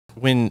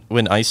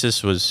When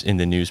ISIS was in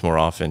the news more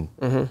often,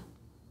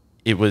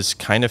 it was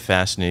kind of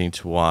fascinating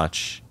to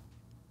watch.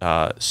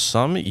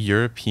 Some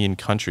European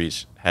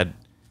countries had,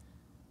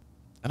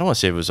 I don't want to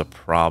say it was a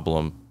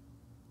problem,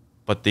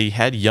 but they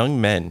had young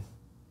men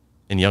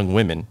and young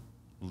women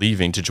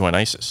leaving to join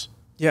ISIS.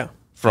 Yeah.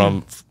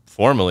 From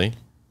formerly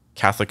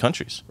Catholic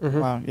countries.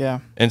 Wow, yeah.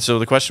 And so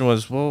the question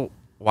was, well,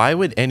 why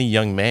would any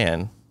young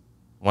man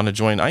want to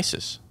join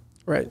ISIS?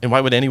 Right. And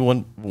why would any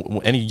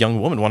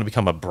young woman want to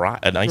become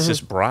an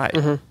ISIS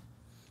bride?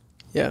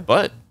 Yeah.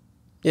 But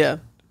yeah.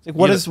 Like,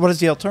 what is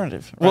the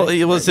alternative?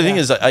 Right? Well, the thing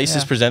is that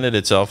ISIS presented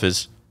itself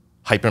as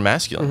hyper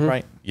masculine.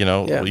 Right. You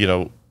know,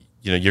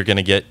 you're going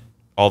to get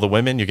all the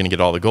women, you're going to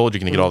get all the gold, you're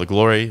going to get all the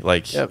glory.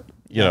 Like, you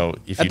know,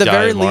 if you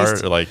die in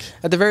Mars, like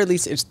at the very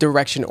least, it's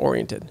direction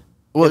oriented.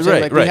 Well,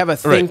 right. We have a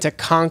thing to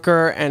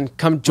conquer and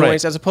come join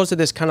us, as opposed to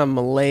this kind of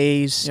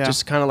malaise,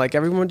 just kind of like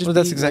everyone just. Well,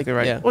 that's exactly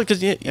right. Yeah. Well,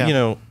 because you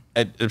know,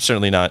 I'm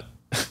certainly not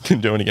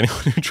condoning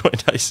anyone who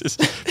joined ISIS,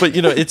 but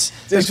you know, it's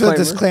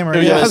disclaimer.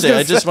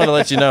 I just want to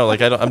let you know,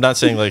 like, I'm not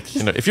saying, like,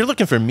 you know, if you're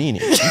looking for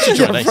meaning, you should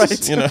join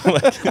ISIS. You know,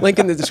 like, link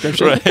in the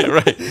description. Right.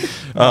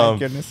 Oh my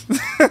goodness.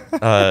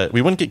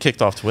 We wouldn't get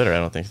kicked off Twitter, I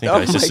don't think.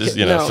 ISIS is,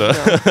 you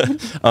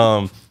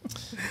know,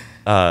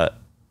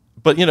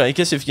 but you know, I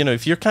guess if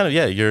you're kind of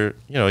you're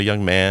a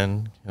young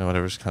man, you know,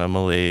 whatever's kind of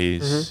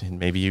malaise, and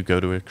maybe you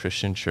go to a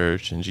Christian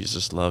church and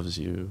Jesus loves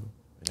you,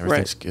 and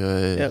everything's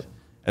good. Yep.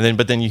 And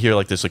then you hear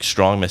like this like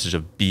strong message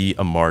of be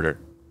a martyr.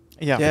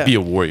 Yeah. Be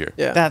a warrior.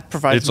 Yeah. That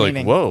provides meaning.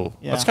 It's like, whoa,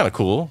 that's kind of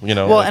cool, you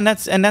know. Well,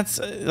 like, and that's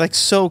like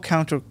so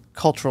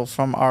countercultural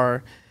from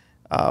our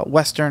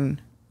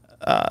Western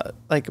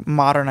like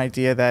modern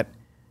idea that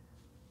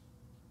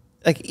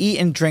like eat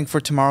and drink for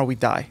tomorrow we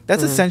die.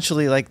 That's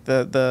essentially like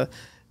the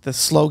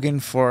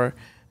slogan for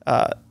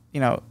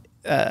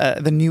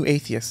the new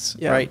atheists,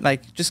 right?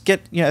 Like just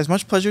get as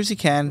much pleasure as you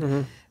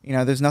can. You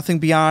know, there's nothing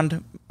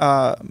beyond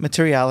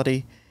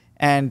materiality,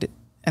 and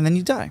then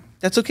you die.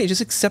 That's okay.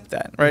 Just accept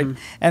that, right?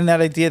 And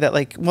that idea that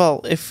like,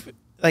 well, if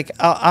like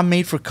I'm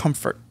made for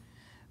comfort,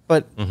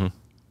 but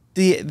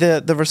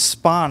the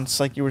response,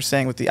 like you were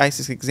saying with the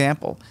ISIS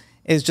example,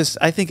 is just,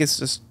 I think it's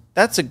just,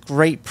 that's a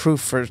great proof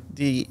for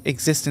the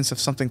existence of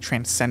something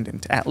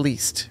transcendent, at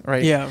least,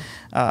 right? Yeah.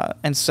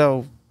 And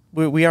so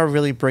we are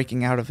really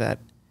breaking out of that.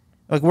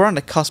 Like we're on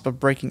the cusp of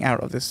breaking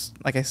out of this,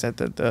 like I said,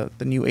 the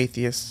new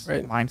atheist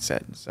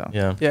mindset. So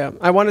yeah.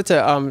 I wanted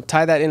to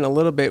tie that in a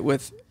little bit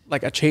with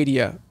like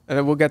Achadia,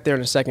 and we'll get there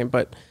in a second.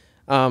 But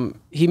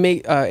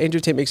Andrew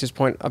Tate makes his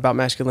point about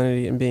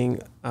masculinity and being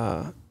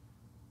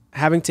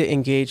having to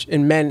engage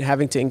in men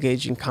having to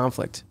engage in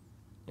conflict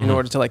in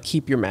order to like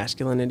keep your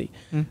masculinity.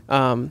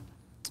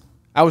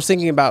 I was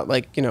thinking about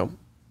like, you know,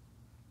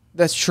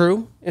 that's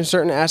true in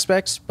certain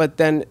aspects, but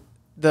then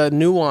the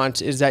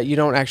nuance is that you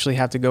don't actually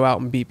have to go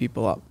out and beat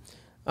people up.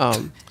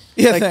 Good.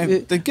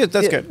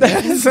 That's good.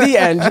 That's the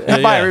end.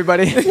 Bye,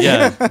 everybody.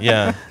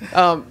 Yeah.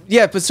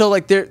 But so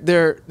like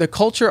the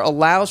culture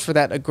allows for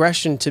that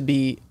aggression to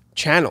be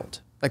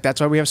channeled. Like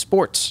that's why we have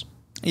sports.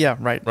 Yeah,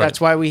 right.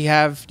 That's why we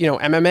have, you know,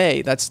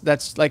 MMA.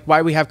 That's like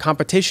why we have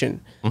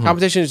competition.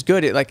 Competition is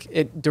good.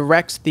 It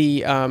directs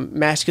the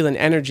masculine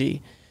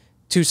energy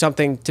to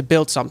something, to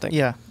build something.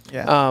 Yeah.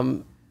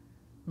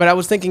 But I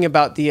was thinking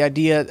about the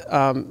idea,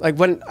 like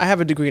when I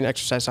have a degree in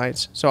exercise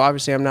science, so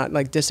obviously I'm not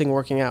like dissing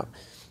working out.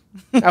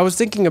 I was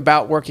thinking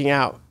about working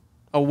out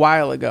a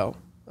while ago,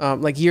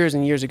 like years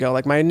and years ago.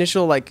 Like my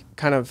initial like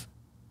kind of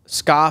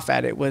scoff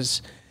at it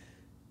was,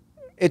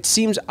 it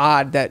seems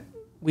odd that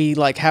we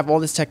like have all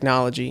this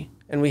technology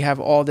and we have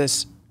all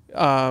this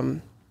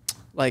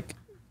like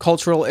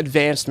cultural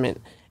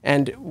advancement,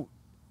 and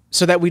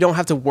so that we don't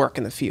have to work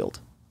in the field.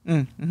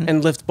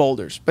 And lift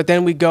boulders, but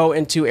then we go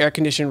into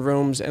air-conditioned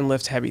rooms and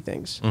lift heavy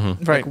things.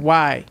 Like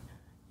why?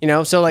 You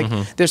know, so like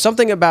there's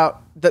something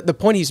about the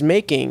point he's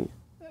making.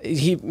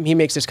 He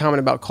makes this comment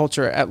about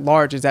culture at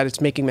large is that it's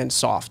making men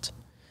soft,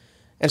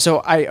 and so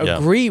I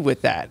agree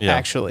with that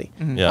actually.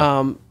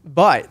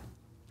 But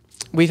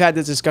we've had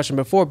this discussion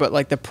before. But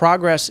like the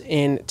progress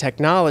in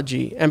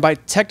technology, and by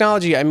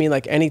technology I mean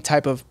like any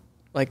type of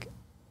like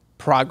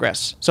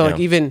progress. So like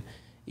even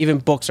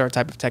books are a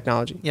type of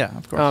technology. Yeah,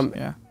 of course.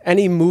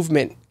 Any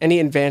movement, any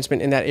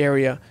advancement in that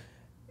area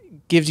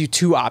gives you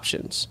two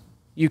options.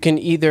 You can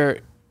either,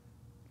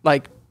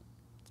 like,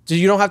 so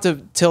you don't have to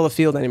till the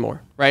field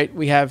anymore, right?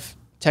 We have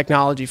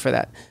technology for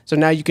that. So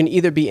now you can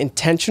either be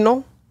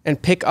intentional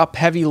and pick up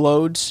heavy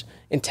loads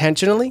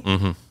intentionally,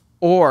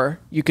 or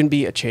you can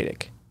be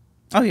achatic.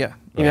 Oh, yeah.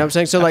 You know what I'm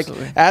saying? So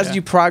absolutely. Like, as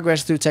you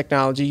progress through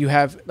technology, you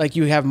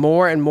have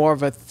more and more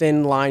of a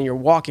thin line you're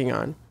walking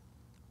on,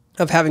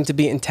 of having to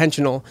be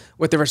intentional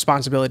with the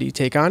responsibility you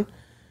take on,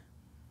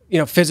 you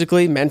know,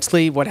 physically,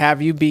 mentally, what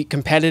have you, be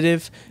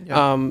competitive,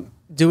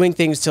 doing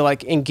things to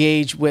like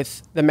engage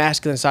with the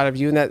masculine side of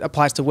you, and that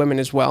applies to women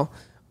as well,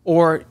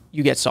 or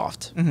you get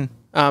soft.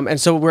 And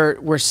so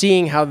we're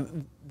seeing how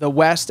the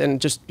West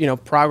and just, you know,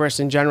 progress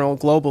in general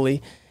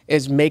globally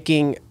is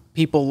making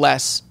people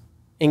less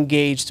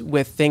engaged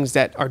with things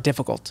that are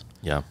difficult.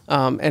 Yeah.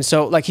 And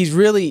so like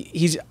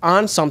he's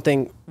on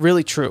something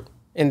really true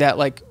in that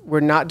like we're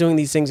not doing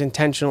these things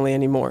intentionally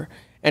anymore,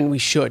 and we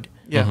should.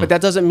 Yeah. But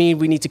that doesn't mean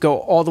we need to go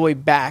all the way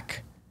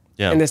back.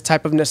 Yeah. And this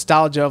type of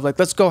nostalgia of like,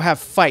 let's go have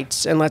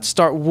fights and let's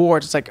start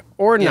wars. It's like,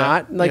 or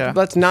not, like,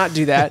 let's not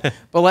do that.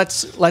 But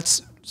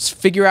let's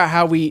figure out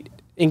how we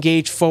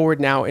engage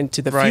forward now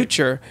into the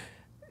future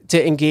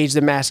to engage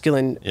the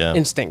masculine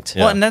instinct.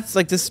 Well, and that's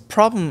like this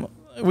problem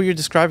what you're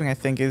describing, I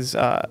think, is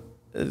a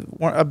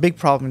big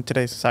problem in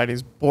today's society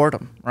is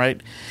boredom,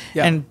 right?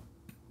 Yeah. And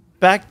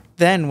back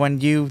then when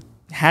you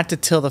had to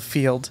till the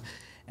field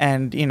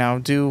and, you know,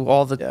 do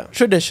all the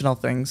traditional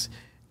things,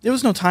 there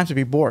was no time to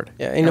be bored.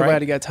 Yeah, ain't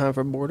nobody got time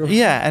for boredom.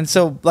 Yeah, and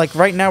so like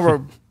right now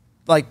we're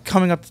like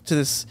coming up to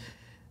this,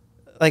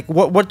 like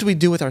what do we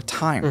do with our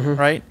time,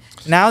 right?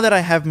 Now that I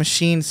have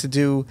machines to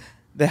do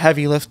the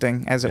heavy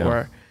lifting, as it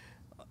were,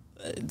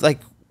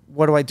 like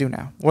what do I do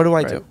now? What do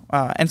I do?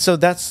 And so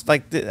that's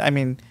like, I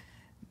mean,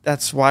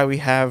 that's why we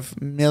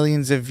have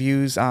millions of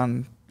views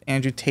on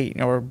Andrew Tate,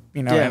 or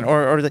you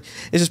know, it's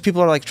just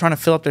people are like trying to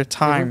fill up their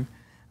time.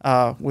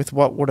 With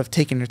what would have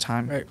taken your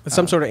time. Right, with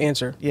some sort of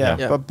answer. Yeah,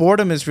 but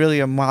boredom is really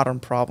a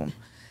modern problem.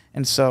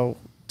 And so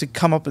to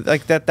come up with,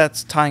 like,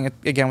 that's tying it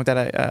again with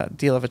that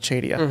deal of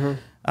Achadia.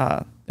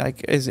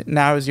 Like, is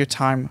your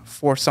time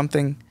for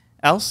something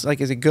else?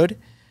 Like, is it good?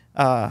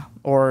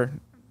 Or,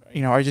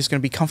 you know, are you just going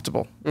to be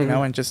comfortable, you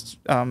know, and just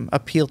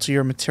appeal to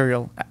your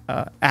material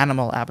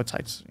animal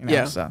appetites? You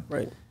know?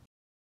 Right.